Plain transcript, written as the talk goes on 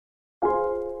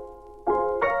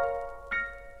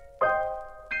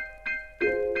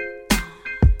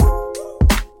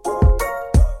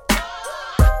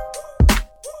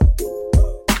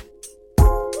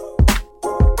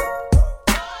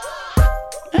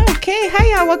Okay,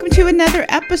 hi y'all, welcome to another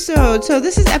episode. So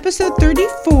this is episode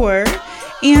 34,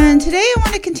 and today I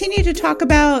want to continue to talk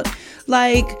about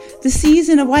like the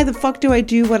season of why the fuck do I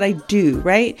do what I do,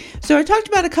 right? So I talked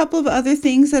about a couple of other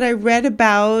things that I read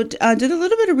about, did a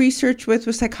little bit of research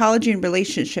with psychology and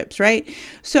relationships, right?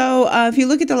 So if you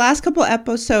look at the last couple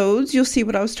episodes, you'll see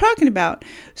what I was talking about.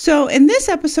 So in this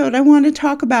episode, I want to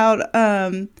talk about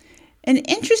an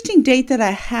interesting date that I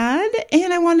had,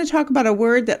 and I want to talk about a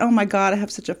word that, oh my God, I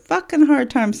have such a fucking hard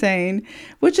time saying,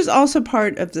 which is also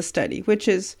part of the study, which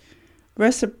is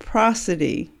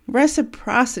reciprocity.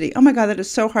 Reciprocity. Oh my God, that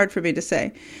is so hard for me to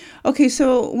say. Okay,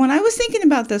 so when I was thinking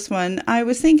about this one, I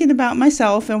was thinking about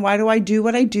myself and why do I do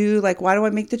what I do? Like, why do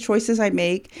I make the choices I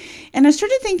make? And I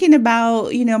started thinking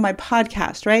about, my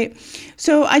podcast, right?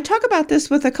 So I talk about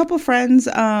this with a couple friends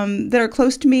that are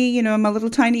close to me, in my little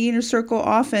tiny inner circle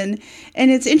often. And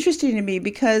it's interesting to me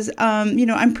because,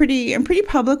 I'm pretty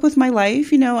public with my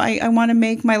life. I want to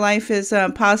make my life as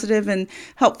positive and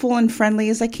helpful and friendly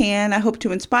as I can. I hope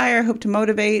to inspire. I hope to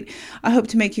motivate. I hope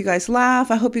to make you guys laugh.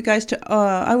 I hope you guys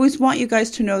I always want you guys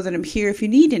to know that I'm here if you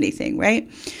need anything, right?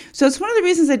 So it's one of the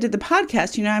reasons I did the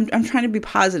podcast. I'm trying to be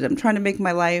positive. I'm trying to make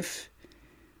my life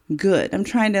good. I'm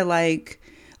trying to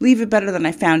leave it better than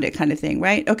I found it kind of thing,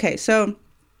 right? Okay, so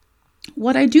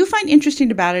what I do find interesting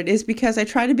about it is because I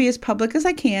try to be as public as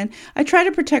I can. I try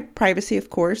to protect privacy, of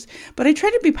course, but I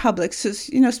try to be public. So,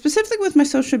 specifically with my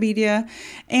social media,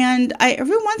 and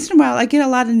every once in a while I get a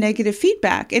lot of negative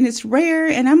feedback, and it's rare,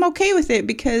 and I'm okay with it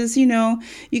because,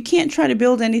 you can't try to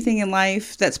build anything in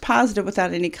life that's positive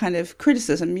without any kind of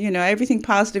criticism. Everything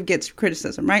positive gets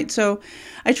criticism, right? So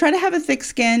I try to have a thick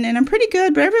skin, and I'm pretty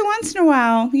good, but every once in a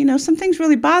while, some things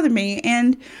really bother me,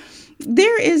 and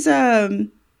there is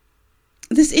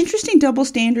this interesting double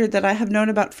standard that I have known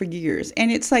about for years.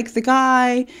 And it's like the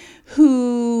guy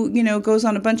who, goes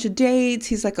on a bunch of dates.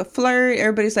 He's like a flirt.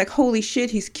 Everybody's like, holy shit,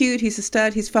 he's cute. He's a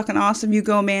stud. He's fucking awesome. You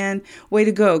go, man. Way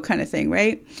to go kind of thing,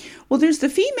 right? Well, there's the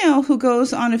female who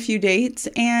goes on a few dates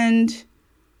and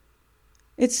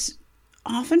it's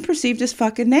often perceived as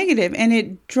fucking negative, and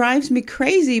it drives me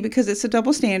crazy because it's a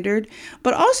double standard,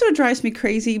 but also it drives me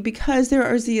crazy because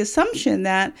there is the assumption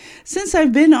that since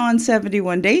I've been on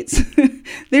 71 dates,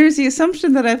 there's the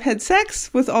assumption that I've had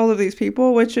sex with all of these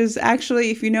people, which is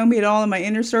actually, if you know me at all in my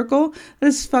inner circle, that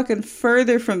is fucking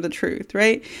further from the truth,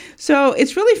 right? So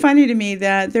it's really funny to me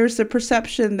that there's the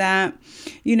perception that,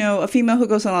 a female who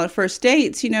goes on a lot of first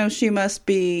dates, she must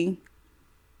be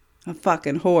a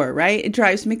fucking whore, right? It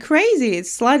drives me crazy.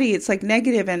 It's slutty. It's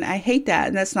negative, and I hate that.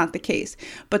 And that's not the case.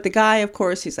 But the guy, of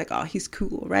course, he's like, oh, he's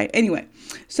cool, right? Anyway,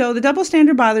 so the double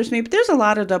standard bothers me, but there's a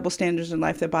lot of double standards in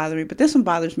life that bother me, but this one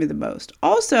bothers me the most.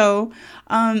 Also,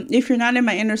 if you're not in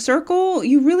my inner circle,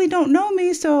 you really don't know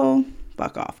me, so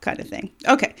fuck off kind of thing.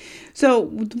 Okay,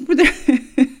 so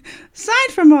aside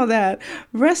from all that,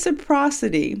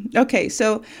 reciprocity. Okay,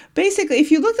 so basically, if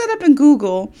you look that up in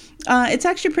Google, it's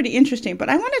actually pretty interesting, but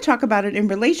I want to talk about it in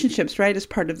relationships, right, as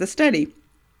part of the study.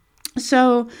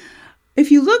 So if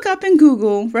you look up in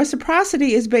Google,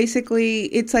 reciprocity is basically,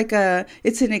 it's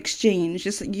an exchange.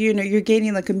 It's, you're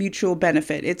gaining a mutual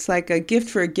benefit. It's like a gift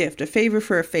for a gift, a favor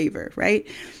for a favor, right?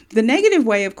 The negative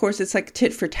way, of course, it's like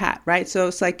tit for tat, right? So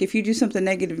it's like, if you do something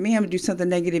negative to me, I'm going to do something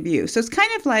negative to you. So it's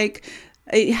kind of like,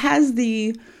 it has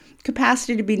the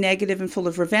capacity to be negative and full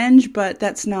of revenge, but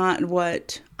that's not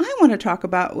what I want to talk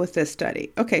about with this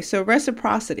study. Okay, so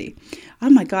reciprocity. Oh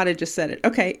my God, I just said it.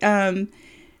 Okay,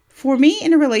 for me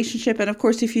in a relationship, and of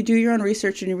course, if you do your own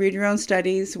research and you read your own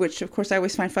studies, which of course I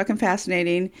always find fucking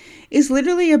fascinating, is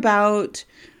literally about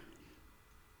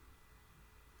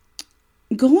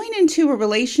going into a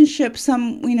relationship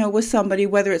with somebody,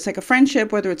 whether it's like a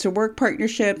friendship, whether it's a work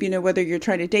partnership, whether you're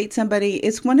trying to date somebody,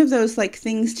 it's one of those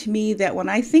things to me that when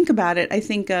I think about it, I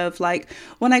think of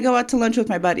when I go out to lunch with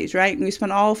my buddies, right? And we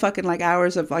spend all fucking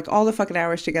hours of all the fucking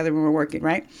hours together when we're working,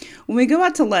 right? When we go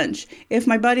out to lunch, if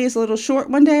my buddy is a little short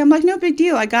one day, I'm like, no big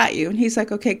deal, I got you. And he's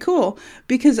like, okay, cool.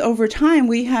 Because over time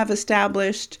we have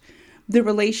established the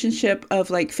relationship of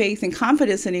faith and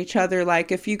confidence in each other.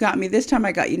 If you got me this time,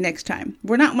 I got you next time.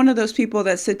 We're not one of those people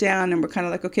that sit down and we're kind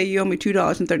of okay, you owe me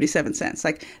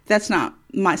 $2.37. That's not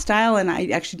my style, and I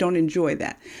actually don't enjoy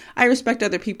that. I respect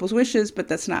other people's wishes, but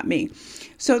that's not me.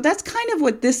 So that's kind of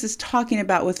what this is talking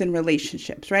about within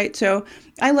relationships, right? So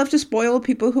I love to spoil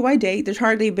people who I date. There's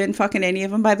hardly been fucking any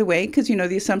of them, by the way, because,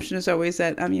 the assumption is always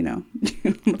that I'm, I'm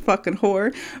a fucking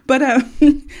whore. But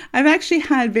I've actually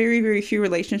had very, very few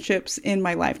relationships in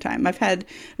my lifetime. I've had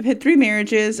 3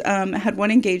 marriages. I had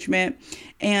 1 engagement,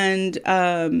 and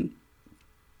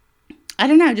I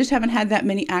don't know. I just haven't had that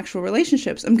many actual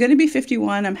relationships. I'm going to be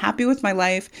 51. I'm happy with my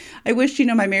life. I wish,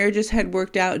 my marriages had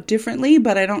worked out differently,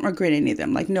 but I don't regret any of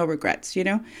them. Like no regrets,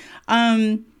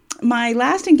 My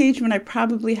last engagement,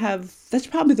 that's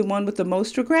probably the one with the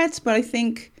most regrets, but I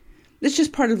think it's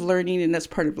just part of learning and that's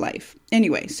part of life.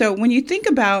 Anyway, so when you think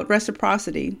about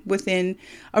reciprocity within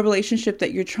a relationship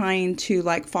that you're trying to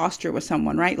like foster with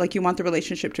someone, right? Like you want the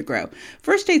relationship to grow.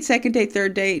 First date, second date,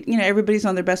 third date, everybody's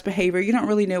on their best behavior. You don't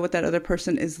really know what that other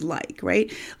person is like,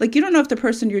 right? Like you don't know if the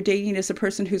person you're dating is a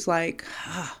person who's like,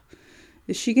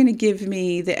 is she going to give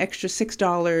me the extra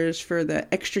 $6 for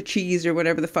the extra cheese or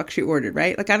whatever the fuck she ordered,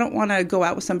 right? Like, I don't want to go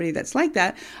out with somebody that's like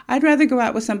that. I'd rather go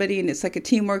out with somebody and it's like a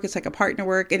teamwork. It's like a partner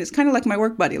work. And it's kind of like my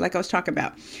work buddy, like I was talking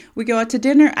about. We go out to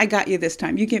dinner. I got you this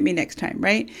time. You get me next time,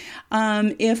 right?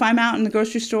 If I'm out in the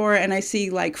grocery store and I see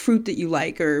like fruit that you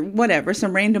like or whatever,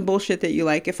 some random bullshit that you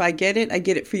like, if I get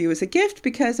it for you as a gift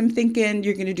because I'm thinking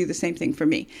you're going to do the same thing for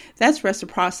me. That's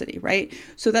reciprocity, right?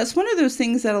 So that's one of those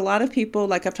things that a lot of people,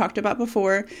 like I've talked about before,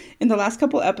 in the last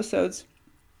couple episodes,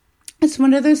 it's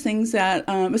one of those things that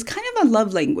is kind of a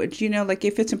love language, like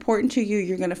if it's important to you,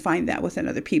 you're going to find that within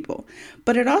other people.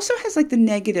 But it also has like the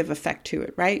negative effect to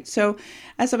it, right? So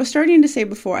as I was starting to say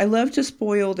before, I love to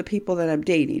spoil the people that I'm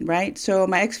dating, right? So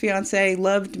my ex-fiance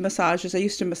loved massages. I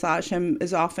used to massage him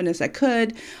as often as I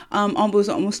could. It was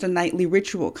almost a nightly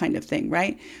ritual kind of thing,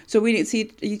 right? So we didn't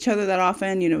see each other that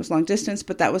often, it was long distance,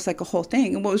 but that was like a whole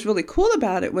thing. And what was really cool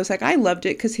about it was like, I loved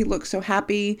it because he looked so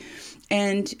happy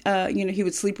and, he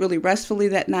would sleep really restfully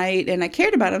that night and I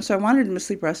cared about him. So I wanted him to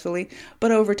sleep restfully.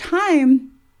 But over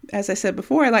time, as I said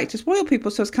before, I like to spoil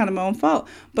people. So it's kind of my own fault.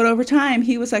 But over time,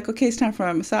 he was like, okay, it's time for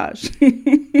my massage.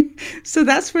 So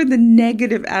that's where the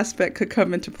negative aspect could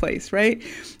come into place, right?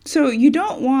 So you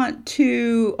don't want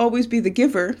to always be the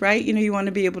giver, right? You want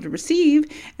to be able to receive.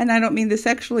 And I don't mean this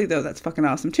sexually, though. That's fucking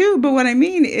awesome too. But what I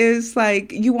mean is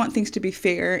like, you want things to be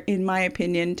fair, in my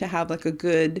opinion, to have like a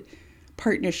good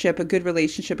partnership, a good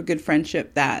relationship, a good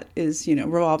friendship that is,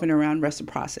 revolving around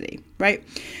reciprocity, right?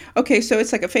 Okay, so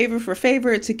it's like a favor for a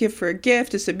favor, it's a gift for a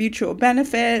gift, it's a mutual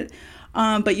benefit,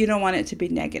 but you don't want it to be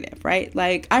negative, right?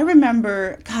 Like I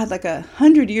remember, like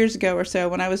 100 years ago or so,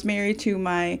 when I was married to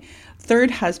my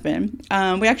third husband,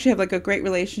 we actually have like a great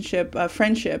relationship,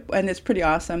 friendship, and it's pretty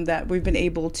awesome that we've been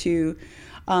able to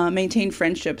maintain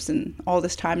friendships and all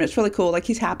this time. And it's really cool. Like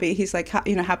he's happy. He's like,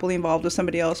 happily involved with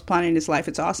somebody else, planning his life.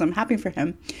 It's awesome. Happy for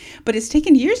him. But it's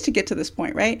taken years to get to this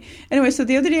point, right? Anyway, so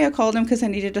the other day I called him because I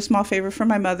needed a small favor from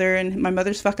my mother, and my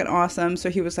mother's fucking awesome. So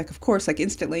he was like, of course, like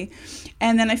instantly.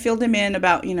 And then I filled him in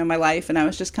about, my life. And I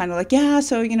was just kind of like, yeah,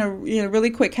 so,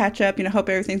 really quick catch up, hope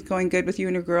everything's going good with you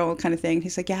and your girl kind of thing.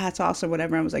 He's like, yeah, it's awesome,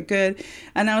 whatever. I was like, good.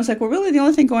 And I was like, well, really the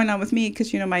only thing going on with me,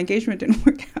 because, my engagement didn't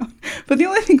work out. But the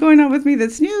only thing going on with me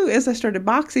that's new is I started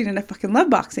boxing, and I fucking love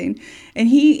boxing. And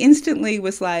he instantly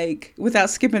was like, without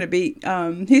skipping a beat,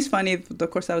 he's funny.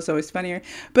 Of course, I was always funnier.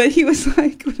 But he was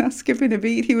like, without skipping a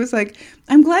beat, he was like,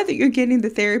 I'm glad that you're getting the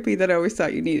therapy that I always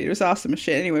thought you needed. It was awesome as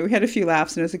shit. Anyway, we had a few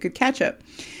laughs, and it was a good catch up.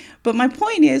 But my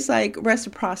point is like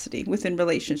reciprocity within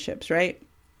relationships, right?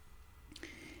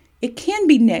 It can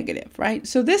be negative, right?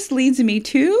 So this leads me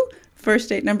to first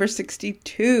date number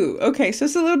 62. Okay, so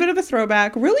it's a little bit of a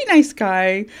throwback. Really nice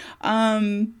guy.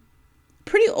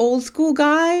 Pretty old school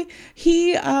guy.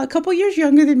 He a couple years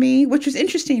younger than me, which was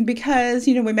interesting because,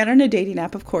 we met on a dating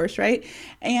app, of course, right?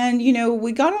 And,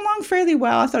 we got along fairly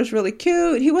well. I thought it was really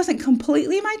cute. He wasn't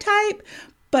completely my type,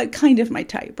 but kind of my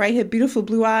type, right? He had beautiful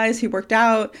blue eyes. He worked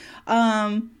out.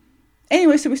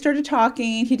 Anyway, so we started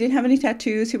talking. He didn't have any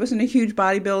tattoos. He wasn't a huge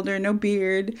bodybuilder, no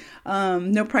beard,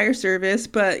 no prior service.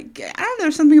 But I don't know,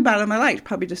 there's something about him I liked,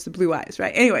 probably just the blue eyes,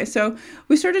 right? Anyway, so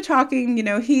we started talking.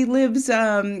 He lives,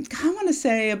 I want to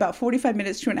say about 45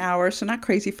 minutes to an hour, so not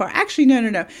crazy far. Actually,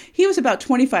 no. He was about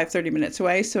 25, 30 minutes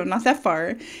away, so not that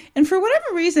far. And for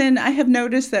whatever reason, I have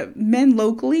noticed that men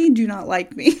locally do not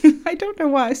like me. I don't know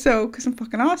why, because I'm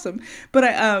fucking awesome. But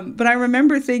I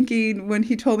remember thinking when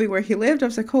he told me where he lived, I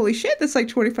was like, holy shit, that's like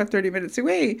 25, 30 minutes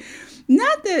away.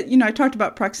 Not that, I talked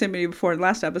about proximity before in the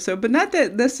last episode, but not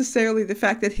that necessarily the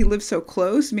fact that he lives so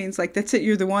close means like, that's it,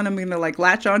 you're the one, I'm going to like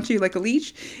latch onto you like a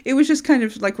leech. It was just kind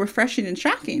of like refreshing and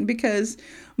shocking because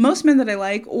most men that I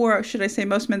like, or should I say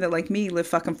most men that like me, live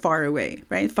fucking far away,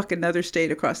 right? Fucking another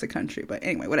state across the country. But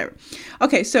anyway, whatever.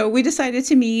 Okay, so we decided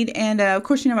to meet. And of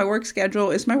course, my work schedule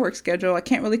is my work schedule. I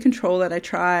can't really control it. I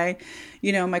try.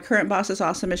 My current boss is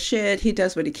awesome as shit. He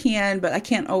does what he can, but I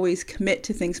can't always commit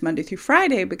to things Monday through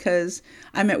Friday because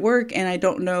I'm at work and I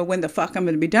don't know when the fuck I'm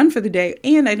going to be done for the day.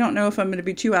 And I don't know if I'm going to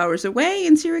be 2 hours away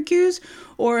in Syracuse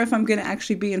or if I'm going to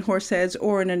actually be in Horseheads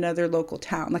or in another local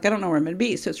town. Like, I don't know where I'm going to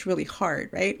be. So it's really hard,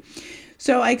 right?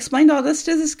 So I explained all this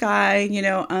to this guy,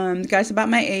 the guy's about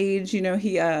my age, he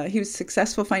was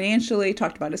successful financially,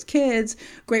 talked about his kids,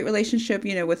 great relationship,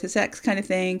 with his ex kind of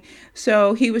thing.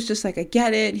 So he was just like, I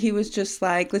get it. He was just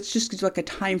like, let's just do like a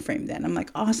time frame then. I'm like,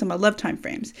 awesome. I love time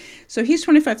frames. So he's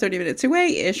 25, 30 minutes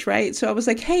away-ish, right? So I was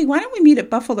like, hey, why don't we meet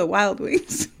at Buffalo Wild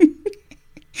Wings?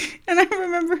 And I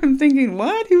remember him thinking,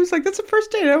 what? He was like, that's a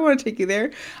first date. I don't want to take you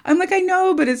there. I'm like, I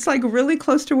know, but it's like really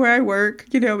close to where I work.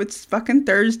 It's fucking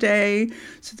Thursday.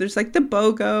 So there's like the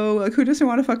BOGO. Like, who doesn't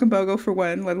want a fucking BOGO for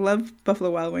one? I love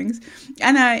Buffalo Wild Wings.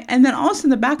 And then also in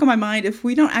the back of my mind, if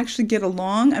we don't actually get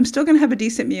along, I'm still going to have a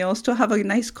decent meal, still have a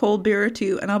nice cold beer or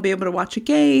two, and I'll be able to watch a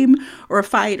game or a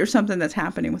fight or something that's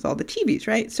happening with all the TVs,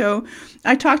 right? So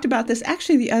I talked about this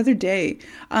actually the other day.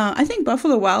 I think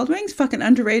Buffalo Wild Wings, fucking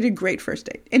underrated, great first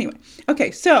date. Anyway, okay,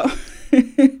 so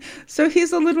so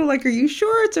he's a little like, are you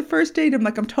sure it's a first date? I'm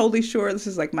like, I'm totally sure. This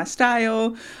is like my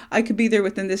style. I could be there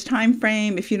within this time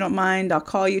frame. If you don't mind, I'll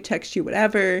call you, text you,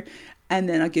 whatever. And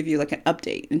then I'll give you like an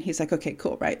update. And he's like, okay,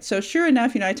 cool, right? So sure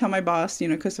enough, I tell my boss,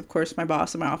 because of course my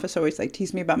boss in my office always like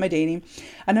tease me about my dating.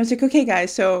 And I was like, okay,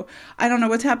 guys, so I don't know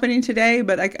what's happening today,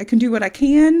 but I can do what I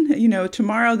can,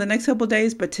 tomorrow, the next couple of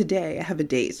days. But today I have a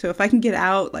date. So if I can get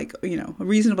out like, a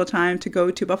reasonable time to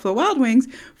go to Buffalo Wild Wings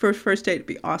for a first date, it'd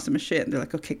be awesome as shit. And they're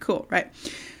like, okay, cool, right?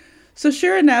 So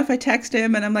sure enough, I text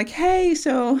him and I'm like, hey,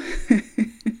 so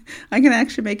I can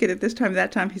actually make it at this time,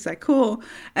 that time. He's like, cool.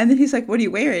 And then he's like, what are you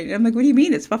wearing? And I'm like, what do you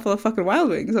mean? It's Buffalo fucking Wild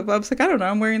Wings. I was like, I don't know.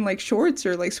 I'm wearing like shorts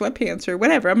or like sweatpants or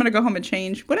whatever. I'm going to go home and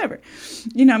change, whatever.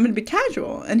 I'm going to be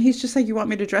casual. And he's just like, you want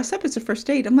me to dress up? It's a first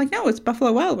date. I'm like, no, it's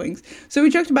Buffalo Wild Wings. So we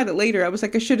joked about it later. I was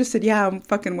like, I should have said, yeah, I'm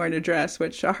fucking wearing a dress,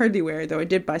 which I hardly wear, though I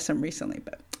did buy some recently.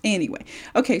 But anyway.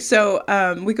 Okay, so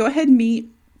we go ahead and meet.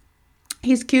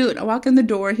 He's cute. I walk in the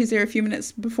door. He's there a few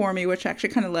minutes before me, which I actually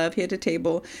kind of love. He had a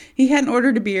table. He hadn't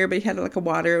ordered a beer, but he had like a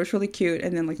water. It was really cute.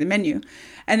 And then like the menu.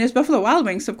 And it's Buffalo Wild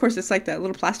Wings. So of course it's like that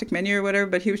little plastic menu or whatever.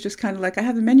 But he was just kind of like, I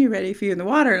have the menu ready for you in the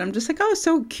water. And I'm just like, oh,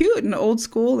 so cute and old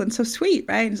school and so sweet,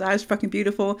 right? And his eyes fucking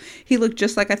beautiful. He looked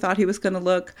just like I thought he was going to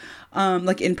look,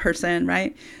 like in person,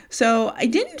 right? So I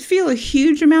didn't feel a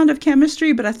huge amount of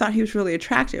chemistry, but I thought he was really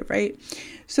attractive, right?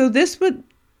 So this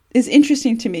is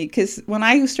interesting to me because when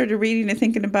I started reading and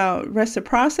thinking about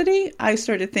reciprocity, I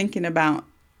started thinking about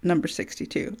number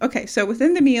 62. Okay, so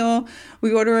within the meal,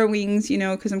 we order our wings,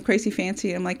 because I'm crazy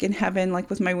fancy. I'm like in heaven, like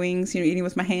with my wings, eating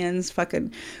with my hands.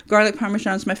 Fucking garlic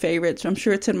parmesan is my favorite. So I'm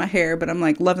sure it's in my hair, but I'm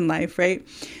like loving life, right?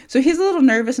 So he's a little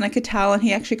nervous and I could tell. And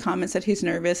he actually comments that he's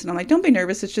nervous. And I'm like, don't be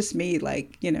nervous. It's just me.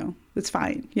 Like, it's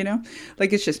fine,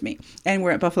 like it's just me. And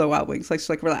we're at Buffalo Wild Wings,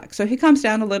 like relax. So he calms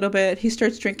down a little bit. He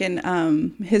starts drinking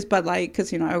his Bud Light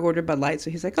because, I ordered Bud Light. So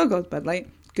he's like, I'll go with Bud Light.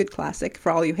 Good classic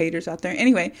for all you haters out there.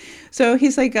 Anyway, so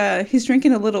he's like, he's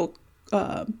drinking a little,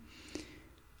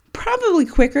 probably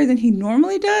quicker than he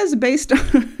normally does based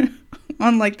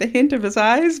on like the hint of his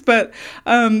eyes, but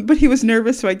he was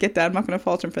nervous. So I get that. I'm not going to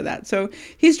fault him for that. So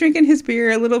he's drinking his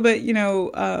beer a little bit,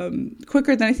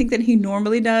 quicker than I think that he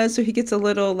normally does. So he gets a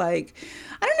little like,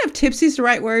 I don't know if tipsy is the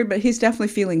right word, but he's definitely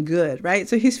feeling good, right?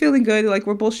 So he's feeling good. Like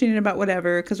we're bullshitting about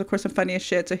whatever, because of course I'm funny as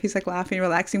shit. So he's like laughing,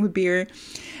 relaxing with beer.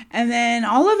 And then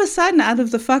all of a sudden, out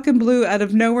of the fucking blue, out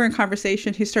of nowhere in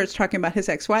conversation, he starts talking about his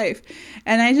ex-wife.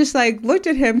 And I just like looked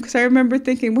at him because I remember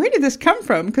thinking, where did this come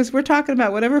from? Because we're talking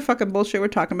about whatever fucking bullshit we're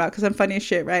talking about because I'm funny as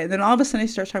shit, right? And then all of a sudden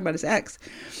he starts talking about his ex.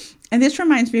 And this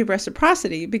reminds me of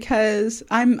reciprocity because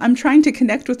I'm trying to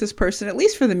connect with this person, at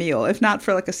least for the meal, if not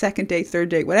for like a second date, third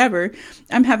date, whatever.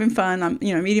 I'm having fun. I'm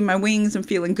eating my wings and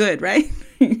feeling good, right?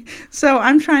 So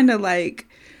I'm trying to like,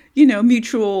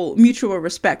 mutual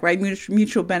respect, right?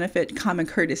 Mutual benefit, common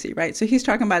courtesy, right? So he's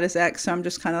talking about his ex. So I'm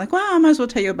just kind of like, well, I might as well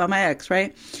tell you about my ex,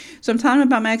 right? So I'm telling him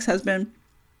about my ex-husband.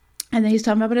 And then he's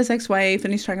talking about his ex-wife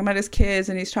and he's talking about his kids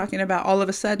and he's talking about all of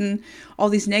a sudden all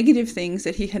these negative things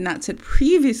that he had not said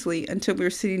previously until we were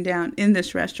sitting down in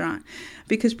this restaurant.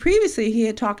 Because previously he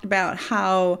had talked about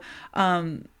how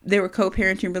they were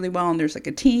co-parenting really well and there's like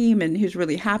a team and he was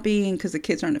really happy because the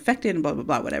kids aren't affected and blah, blah,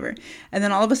 blah, whatever. And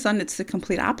then all of a sudden it's the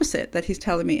complete opposite that he's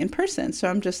telling me in person. So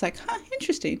I'm just like,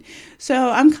 interesting.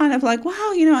 So I'm kind of like,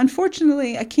 wow,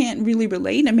 unfortunately I can't really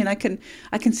relate. I mean, I can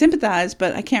sympathize,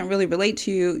 but I can't really relate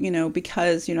to you,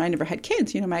 because, I never had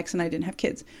kids, my ex and I didn't have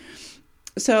kids.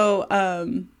 So,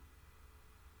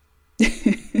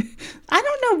 I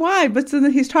don't know why, but so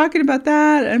then he's talking about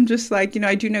that. I'm just like,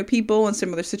 I do know people in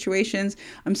similar situations.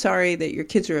 I'm sorry that your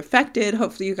kids are affected.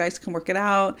 Hopefully you guys can work it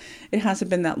out. It hasn't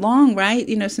been that long, right?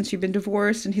 Since you've been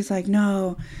divorced. And he's like,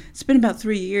 no, it's been about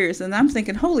 3 years. And I'm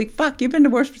thinking, holy fuck, you've been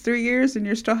divorced for 3 years and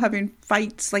you're still having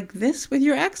fights like this with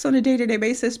your ex on a day-to-day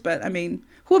basis. But I mean,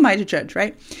 who am I to judge,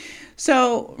 right?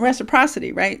 So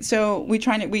reciprocity, right? So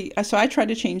I tried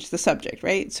to change the subject,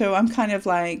 right? So I'm kind of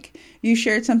like, you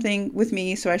shared something with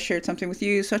me, so I shared something with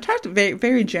you. So I talked very,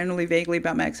 very generally, vaguely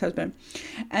about my ex-husband.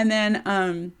 And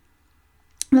then,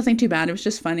 nothing too bad. It was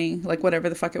just funny, like whatever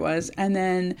the fuck it was. And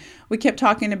then we kept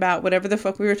talking about whatever the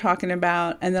fuck we were talking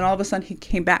about. And then all of a sudden he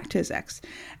came back to his ex.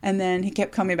 And then he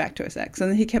kept coming back to his ex. And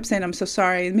then he kept saying, I'm so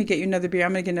sorry. Let me get you another beer.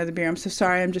 I'm going to get another beer. I'm so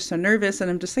sorry. I'm just so nervous. And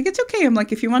I'm just like, it's okay. I'm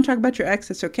like, if you want to talk about your ex,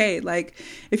 it's okay. Like,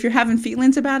 if you're having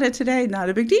feelings about it today, not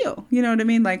a big deal. You know what I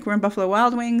mean? Like, we're in Buffalo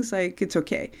Wild Wings. Like, it's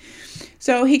okay.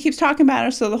 So he keeps talking about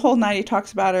her. So the whole night he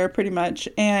talks about her pretty much.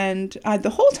 And the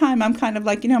whole time I'm kind of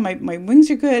like, my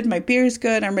wings are good. My beer is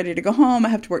good. I'm ready to go home. I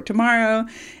have to work tomorrow.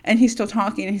 And he's still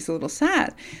talking and he's a little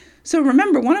sad. So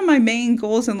remember, one of my main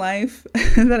goals in life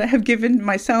that I have given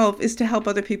myself is to help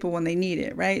other people when they need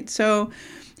it, right? So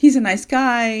he's a nice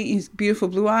guy. He's beautiful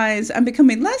blue eyes. I'm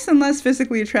becoming less and less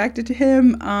physically attracted to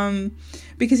him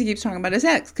because he keeps talking about his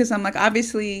ex. Because I'm like,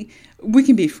 obviously, we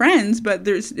can be friends, but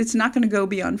it's not going to go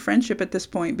beyond friendship at this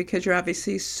point because you're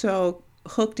obviously so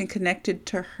hooked and connected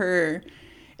to her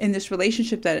in this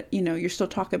relationship that, you're still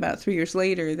talking about 3 years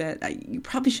later that you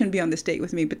probably shouldn't be on this date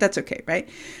with me, but that's okay, right?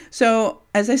 So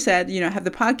as I said, I have the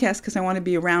podcast because I want to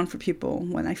be around for people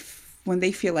when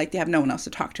they feel like they have no one else to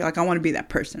talk to. Like, I want to be that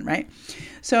person, right?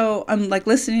 So I'm like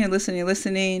listening.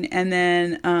 And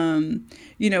then,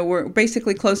 we're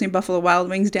basically closing Buffalo Wild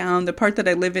Wings down. The part that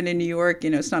I live in New York,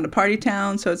 it's not a party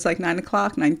town. So it's like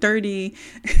 9:00,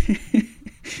 9:30.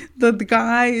 The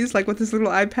guy is like with his little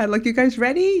iPad, like, you guys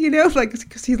ready? Like,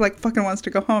 because he's like fucking wants to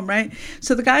go home, right?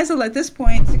 So the guys are at this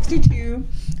point 62.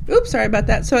 Oops, sorry about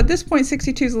that. So at this point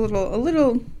 62 is a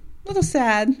little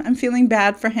sad. I'm feeling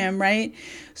bad for him, right?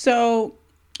 So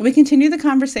we continue the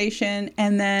conversation,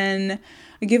 and then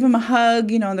I give him a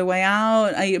hug, on the way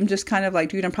out. I'm just kind of like,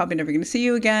 dude, I'm probably never going to see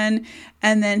you again.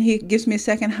 And then he gives me a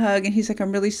second hug, and he's like,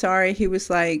 I'm really sorry. He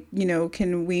was like,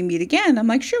 can we meet again? I'm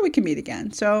like, sure, we can meet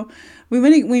again. So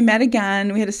we met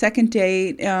again. We had a second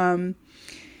date.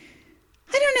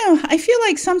 I don't know. I feel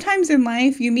like sometimes in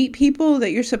life you meet people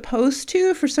that you're supposed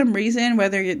to for some reason,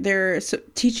 whether they're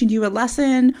teaching you a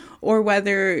lesson or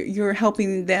whether you're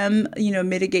helping them,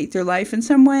 mitigate their life in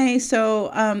some way. So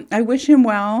I wish him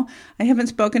well. I haven't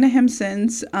spoken to him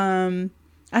since.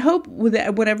 I hope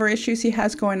whatever issues he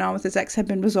has going on with his ex have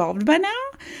been resolved by now.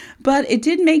 But it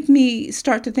did make me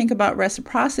start to think about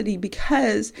reciprocity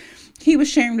because he was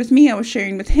sharing with me, I was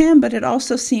sharing with him, but it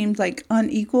also seemed like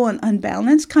unequal and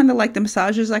unbalanced, kind of like the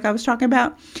massages like I was talking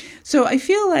about. So I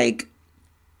feel like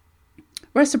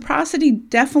reciprocity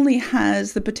definitely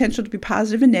has the potential to be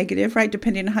positive and negative, right?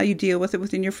 Depending on how you deal with it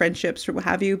within your friendships or what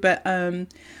have you. But I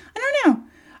don't know.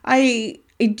 I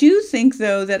do think,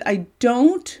 though, that I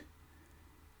don't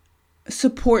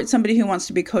support somebody who wants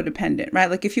to be codependent, right?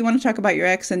 Like, if you want to talk about your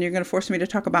ex and you're going to force me to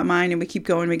talk about mine and we keep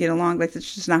going, we get along, like,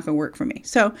 that's just not going to work for me.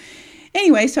 So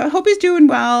anyway, so I hope he's doing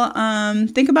well.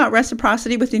 Think about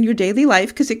reciprocity within your daily life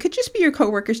because it could just be your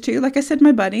coworkers too. Like I said,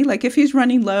 my buddy, like if he's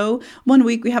running low 1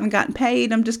 week, we haven't gotten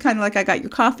paid. I'm just kind of like, I got your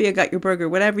coffee, I got your burger,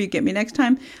 whatever you get me next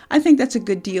time. I think that's a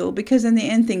good deal because in the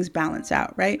end, things balance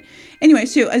out, right? Anyway,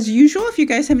 so as usual, if you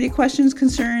guys have any questions,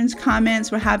 concerns,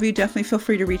 comments, what have you, definitely feel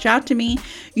free to reach out to me.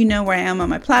 You know where I am on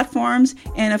my platforms.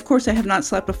 And of course, I have not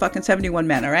slept with fucking 71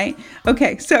 men, all right?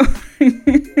 Okay, so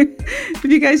if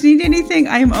you guys need anything,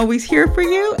 I am always here for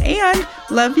you and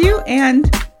love you and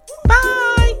bye.